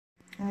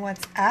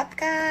What's up,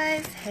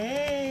 guys?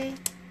 Hey.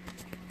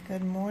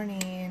 Good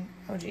morning.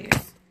 Oh,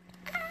 geez.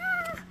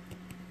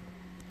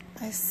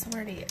 I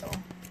swear to you,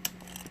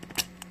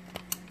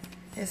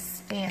 this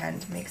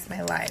stand makes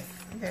my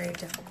life very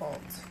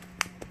difficult.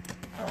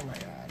 Oh my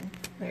God.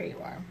 There you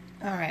are.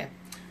 All right.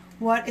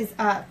 What is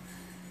up?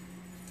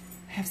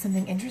 I have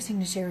something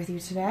interesting to share with you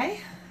today.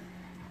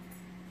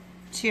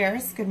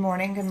 Cheers. Good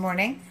morning. Good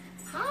morning.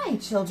 Hi,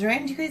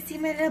 children. Do you guys see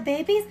my little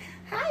babies?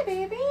 Hi,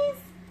 babies.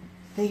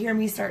 They hear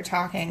me start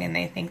talking and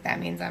they think that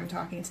means I'm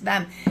talking to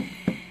them.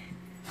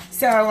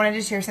 So I wanted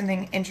to share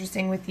something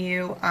interesting with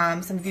you.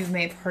 Some of you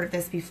may have heard of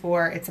this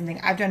before. It's something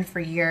I've done for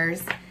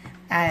years,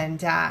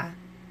 and I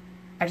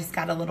just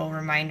got a little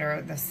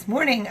reminder this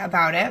morning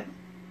about it.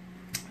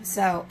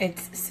 So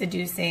it's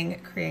seducing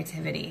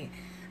creativity,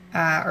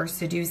 or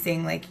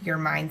seducing like your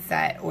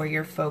mindset or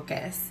your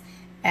focus.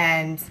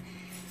 And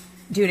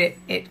dude,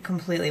 it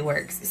completely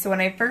works. So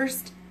when I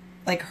first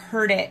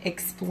heard it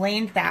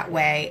explained that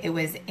way, it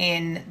was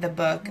in the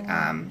book Big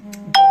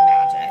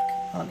Magic.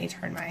 Let me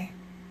turn my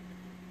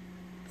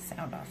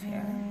sound off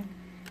here.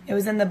 It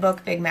was in the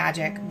book Big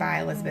Magic by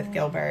Elizabeth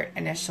Gilbert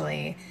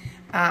initially,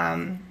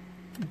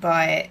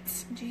 but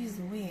geez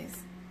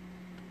Louise.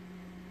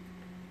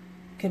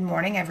 Good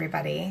morning,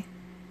 everybody.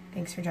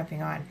 Thanks for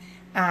jumping on.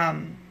 But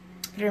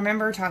I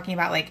remember talking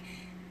about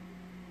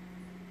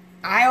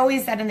I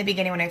always said in the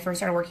beginning when I first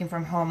started working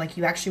from home,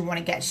 you actually want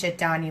to get shit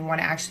done, you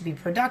want to actually be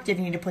productive,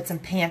 you need to put some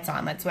pants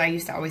on. That's what I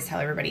used to always tell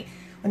everybody.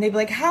 When they'd be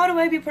like, how do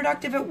I be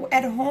productive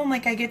at home? I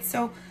get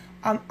so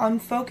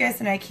unfocused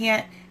and I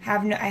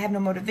have no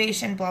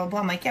motivation, blah, blah, blah.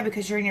 I'm like, yeah,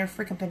 because you're in your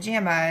freaking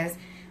pajamas,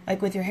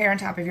 with your hair on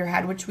top of your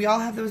head, which we all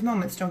have those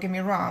moments, don't get me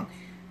wrong.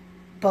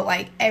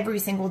 But every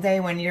single day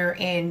when you're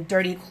in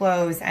dirty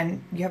clothes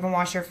and you haven't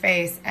washed your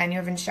face and you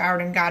haven't showered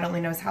in God only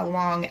knows how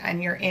long,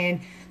 and you're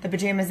in the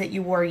pajamas that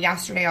you wore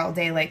yesterday all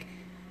day,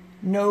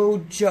 no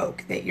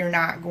joke that you're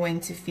not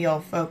going to feel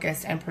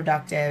focused and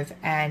productive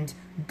and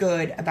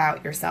good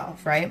about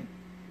yourself, right?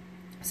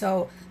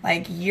 So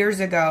years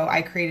ago,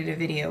 I created a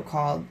video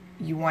called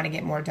You Want to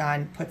Get More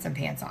Done, Put Some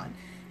Pants On.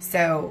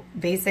 So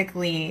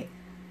basically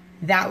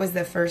that was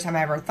the first time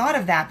I ever thought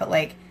of that,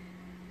 but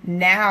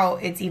now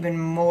it's even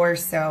more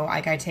so,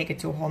 I take it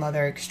to a whole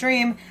nother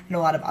extreme, and a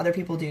lot of other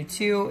people do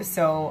too.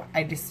 So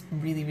I just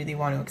really, really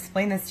want to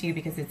explain this to you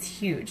because it's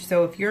huge.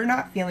 So if you're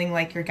not feeling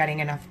like you're getting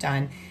enough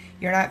done,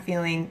 you're not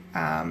feeling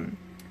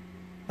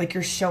like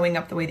you're showing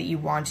up the way that you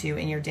want to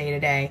in your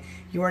day-to-day,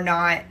 you're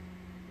not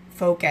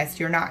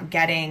focused, you're not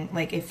getting,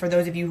 if for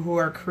those of you who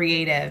are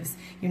creatives,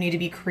 you need to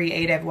be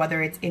creative,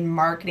 whether it's in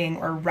marketing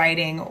or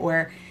writing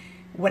or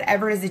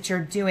whatever it is that you're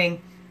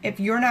doing. If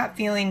you're not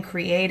feeling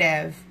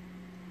creative,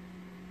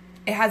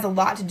 it has a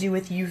lot to do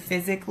with you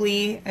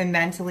physically and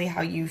mentally,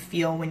 how you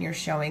feel when you're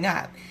showing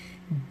up.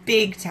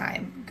 Big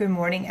time. Good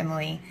morning,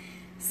 Emily.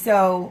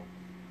 So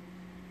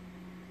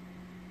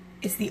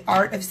it's the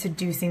art of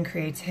seducing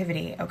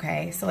creativity,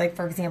 okay? So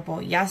for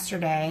example,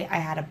 yesterday I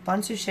had a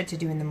bunch of shit to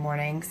do in the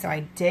morning, so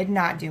I did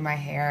not do my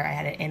hair. I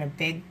had it in a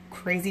big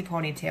crazy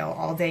ponytail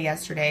all day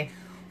yesterday.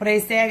 Would I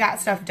say I got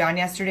stuff done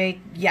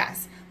yesterday?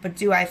 Yes. But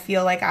do I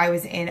feel like I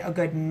was in a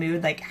good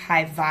mood,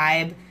 high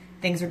vibe,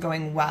 things are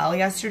going well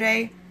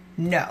yesterday?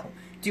 No.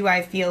 Do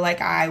I feel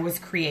like I was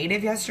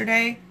creative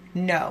yesterday?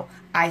 No.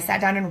 I sat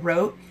down and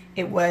wrote.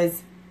 It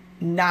was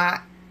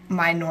not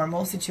my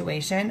normal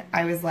situation.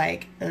 I was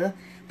ugh.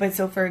 But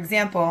so for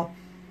example,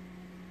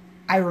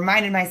 I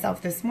reminded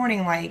myself this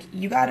morning,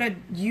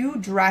 you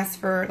dress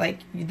for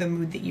the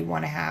mood that you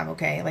want to have,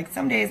 okay?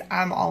 Some days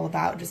I'm all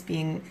about just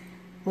being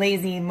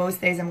lazy.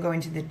 Most days I'm going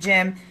to the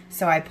gym,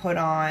 so I put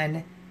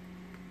on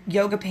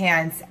yoga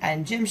pants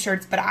and gym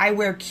shirts, but I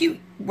wear cute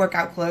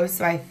workout clothes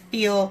so I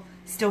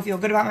still feel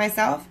good about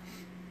myself.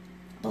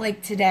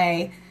 But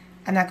today,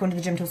 I'm not going to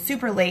the gym till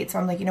super late, so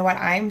I'm you know what?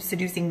 I'm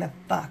seducing the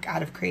fuck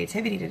out of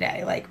creativity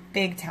today,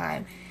 big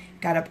time.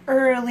 Got up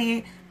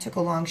early, took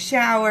a long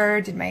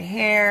shower, did my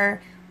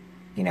hair,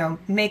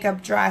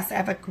 makeup, dress. I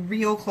have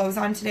real clothes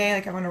on today. I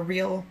have on a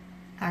real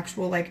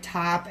actual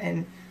top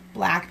and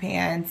black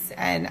pants,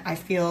 and I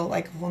feel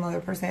like a whole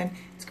nother person.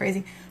 It's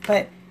crazy.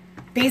 But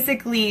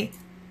basically,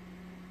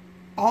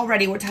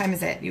 already, what time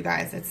is it, you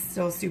guys? It's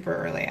still super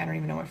early. I don't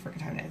even know what freaking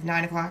time it is.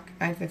 9 o'clock?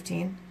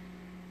 9:15?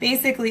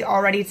 Basically,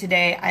 already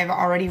today, I've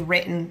already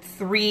written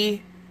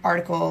 3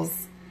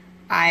 articles.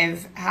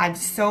 I've had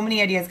so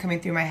many ideas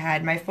coming through my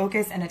head. My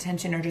focus and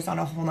attention are just on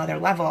a whole nother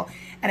level.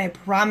 And I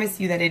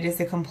promise you that it is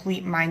a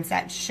complete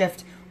mindset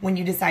shift when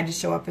you decide to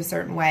show up a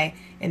certain way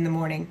in the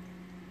morning.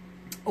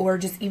 Or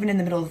just even in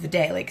the middle of the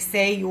day.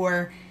 Say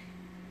you're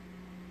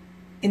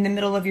in the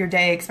middle of your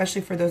day,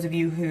 especially for those of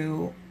you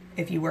who,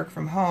 if you work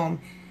from home,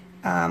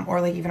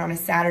 or even on a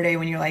Saturday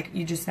when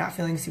you're just not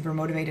feeling super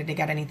motivated to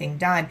get anything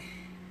done,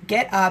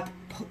 get up,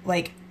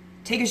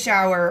 take a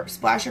shower,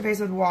 splash your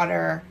face with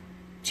water,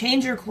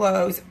 change your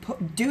clothes,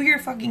 do your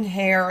fucking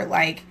hair,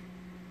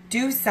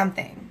 do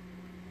something.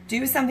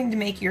 Do something to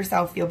make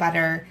yourself feel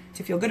better,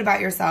 to feel good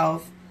about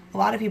yourself. A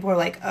lot of people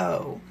are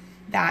oh,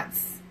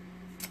 that's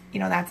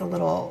a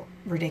little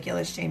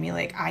ridiculous, Jamie.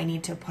 Like, I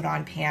need to put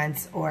on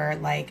pants or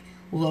like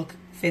look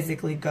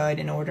physically good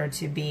in order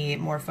to be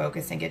more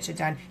focused and get shit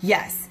done.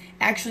 Yes,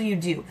 actually you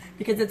do,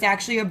 because it's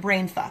actually a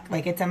brain fuck.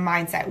 Like, it's a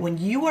mindset. When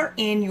you are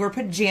in your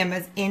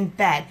pajamas in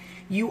bed,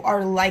 you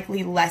are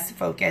likely less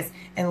focused,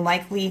 and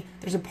likely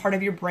there's a part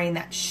of your brain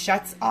that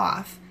shuts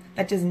off,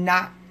 that does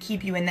not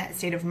keep you in that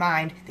state of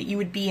mind that you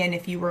would be in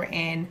if you were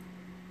in,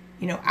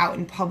 you know, out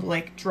in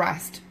public,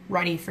 dressed,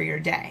 ready for your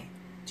day.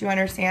 Do you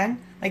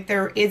understand? Like,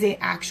 there is a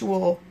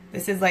actual,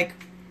 this is like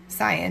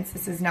science.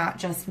 This is not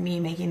just me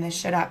making this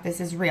shit up. This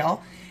is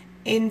real.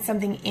 In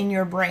something in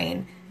your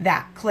brain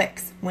that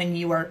clicks when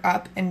you are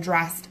up and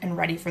dressed and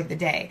ready for the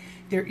day.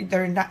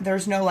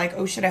 There's no like,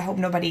 oh shit, I hope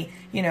nobody,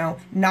 you know,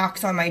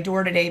 knocks on my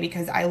door today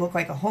because I look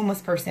like a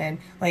homeless person.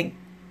 Like,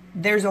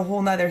 there's a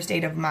whole nother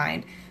state of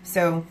mind.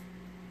 So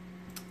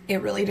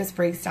it really just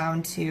breaks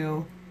down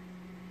to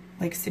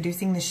like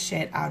seducing the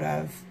shit out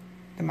of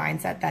the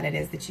mindset that it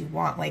is that you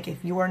want. Like,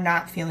 if you're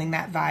not feeling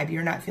that vibe,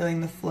 you're not feeling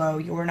the flow,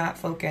 you're not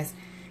focused,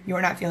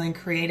 you're not feeling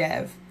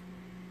creative,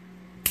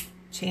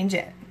 change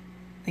it.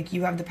 Like,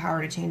 you have the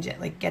power to change it.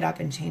 Like, get up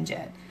and change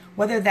it.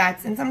 Whether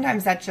that's, and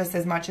sometimes that's just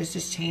as much as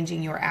just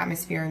changing your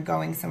atmosphere and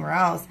going somewhere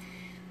else,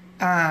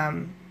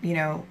 you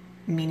know,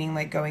 meaning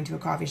like going to a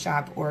coffee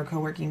shop or a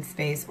co-working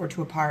space or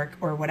to a park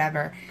or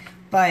whatever.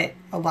 But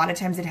a lot of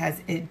times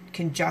it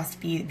can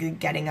just be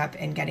getting up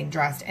and getting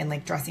dressed and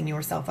like dressing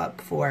yourself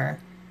up for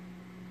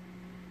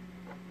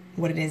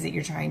what it is that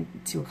you're trying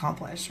to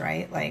accomplish,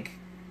 right? Like,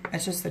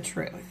 that's just the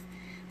truth.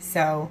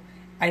 So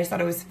I just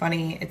thought it was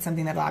funny. It's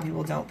something that a lot of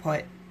people don't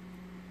put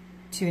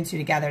two and two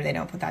together. They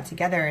don't put that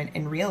together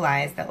and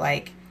realize that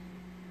like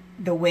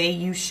the way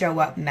you show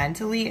up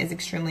mentally is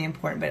extremely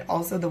important, but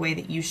also the way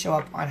that you show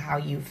up on how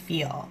you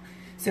feel.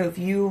 So if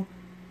you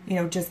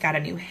know, just got a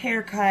new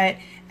haircut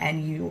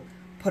and you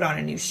put on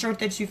a new shirt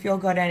that you feel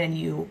good in and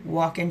you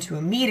walk into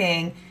a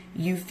meeting,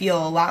 you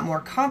feel a lot more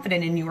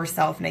confident in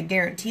yourself, and I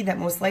guarantee that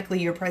most likely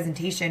your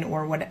presentation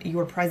or what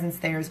your presence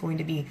there is going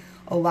to be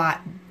a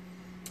lot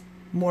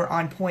more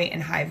on point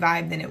and high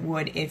vibe than it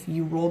would if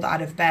you rolled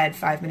out of bed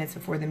 5 minutes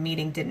before the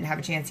meeting, didn't have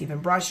a chance to even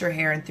brush your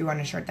hair, and threw on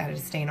a shirt that had a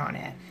stain on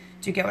it.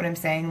 Do you get what I'm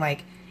saying?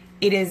 Like,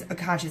 it is a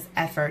conscious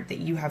effort that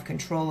you have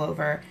control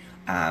over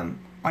on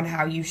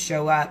how you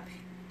show up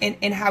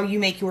and how you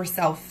make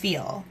yourself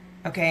feel,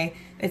 okay?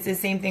 It's the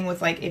same thing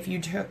with, like, if you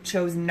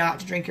chose not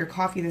to drink your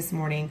coffee this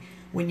morning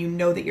when you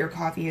know that your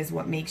coffee is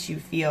what makes you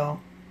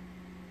feel,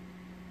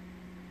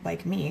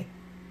 like me,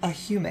 a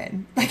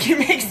human. Like, it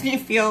makes me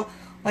feel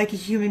like a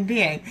human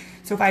being.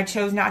 So if I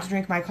chose not to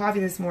drink my coffee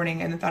this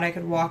morning and thought I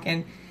could walk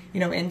in, you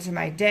know, into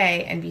my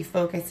day and be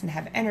focused and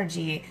have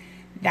energy,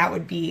 that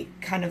would be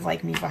kind of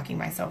like me fucking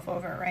myself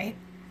over, right?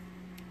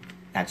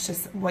 That's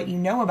just what you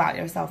know about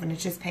yourself, and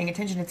it's just paying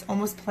attention. It's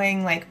almost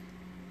playing a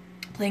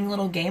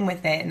little game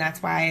with it, and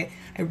that's why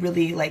I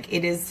really like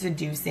it is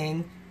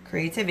seducing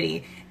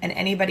creativity. And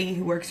anybody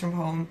who works from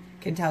home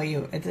can tell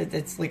you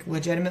it's like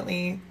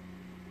legitimately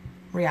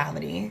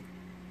reality.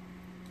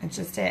 It's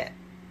just it.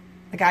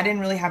 Like, I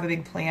didn't really have a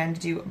big plan to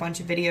do a bunch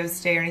of videos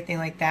today or anything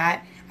like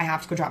that. I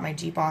have to go drop my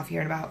Jeep off here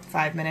in about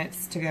 5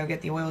 minutes to go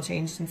get the oil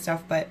changed and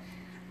stuff, but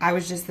I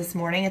was just this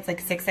morning, it's like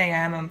 6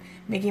 a.m., I'm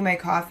making my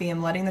coffee,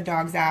 I'm letting the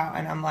dogs out,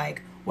 and I'm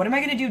like, what am I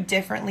going to do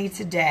differently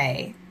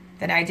today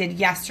than I did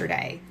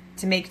yesterday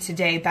to make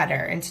today better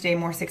and today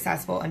more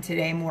successful and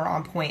today more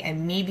on point,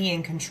 and me be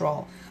in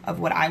control of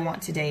what I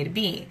want today to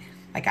be.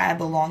 Like, I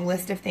have a long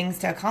list of things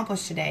to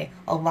accomplish today,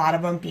 a lot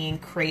of them being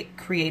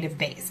creative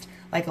based,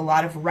 like a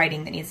lot of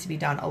writing that needs to be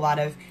done, a lot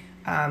of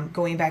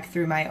going back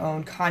through my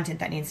own content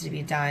that needs to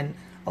be done,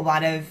 a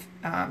lot of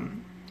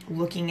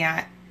looking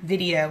at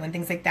video and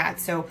things like that.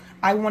 So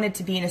I wanted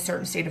to be in a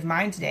certain state of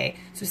mind today.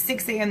 So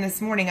 6 a.m.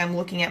 this morning, I'm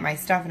looking at my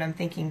stuff and I'm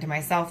thinking to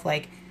myself,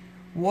 like,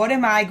 what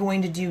am I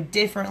going to do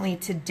differently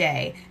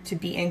today to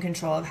be in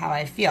control of how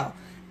I feel?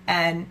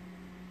 And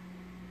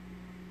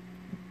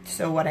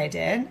so what I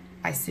did,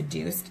 I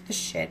seduced the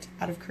shit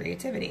out of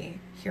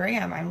creativity. Here I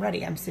am. I'm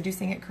ready. I'm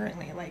seducing it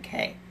currently. Like,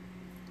 hey,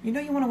 you know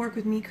you want to work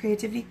with me,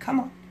 creativity? Come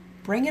on.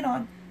 Bring it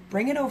on.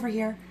 Bring it over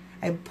here.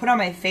 I put on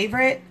my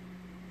favorite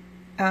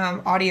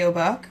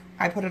audiobook.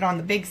 I put it on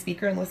the big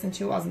speaker and listened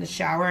to it while I was in the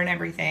shower and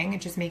everything.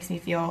 It just makes me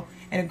feel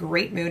in a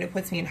great mood. It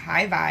puts me in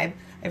high vibe.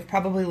 I've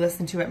probably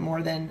listened to it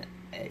more than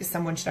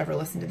someone should ever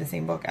listen to the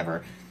same book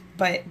ever.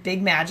 But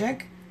big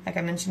magic, like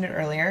I mentioned it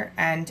earlier,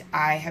 and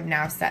I have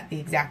now set the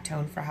exact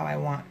tone for how I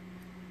want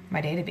my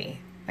day to be.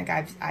 Like,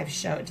 I've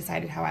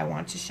decided how I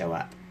want to show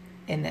up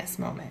in this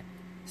moment.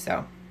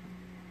 So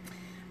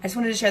I just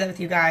wanted to share that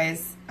with you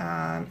guys.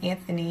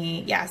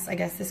 Anthony, yes, I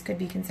guess this could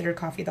be considered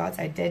coffee thoughts.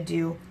 I did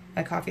do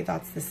my coffee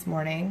thoughts this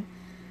morning.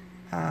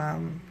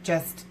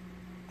 Just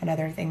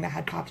another thing that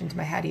had popped into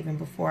my head even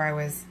before I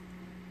was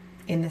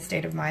in the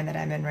state of mind that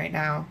I'm in right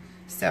now.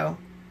 So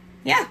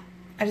yeah,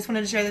 I just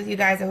wanted to share that with you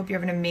guys. I hope you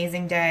have an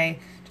amazing day.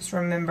 Just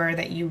remember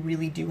that you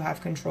really do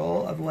have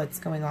control of what's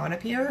going on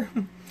up here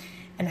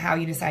and how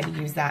you decide to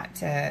use that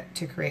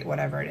to create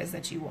whatever it is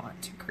that you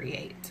want to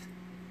create.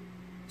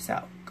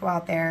 So go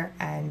out there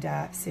and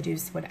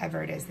seduce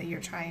whatever it is that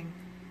you're trying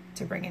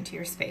to bring into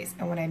your space.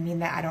 And when I mean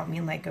that, I don't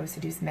mean like go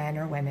seduce men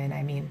or women.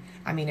 I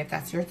mean if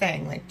that's your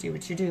thing, like do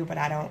what you do, but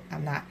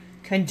I'm not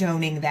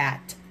condoning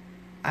that.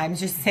 I'm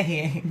just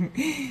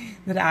saying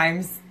that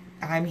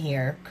I'm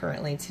here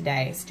currently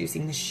today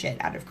seducing the shit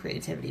out of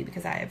creativity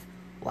because I have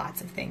lots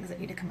of things that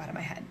need to come out of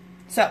my head.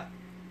 So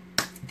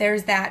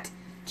there's that.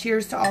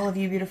 Cheers to all of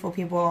you beautiful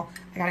people.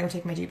 I gotta go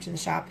take my Jeep to the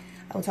shop.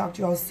 I will talk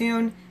to you all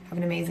soon. Have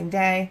an amazing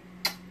day.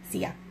 See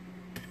ya.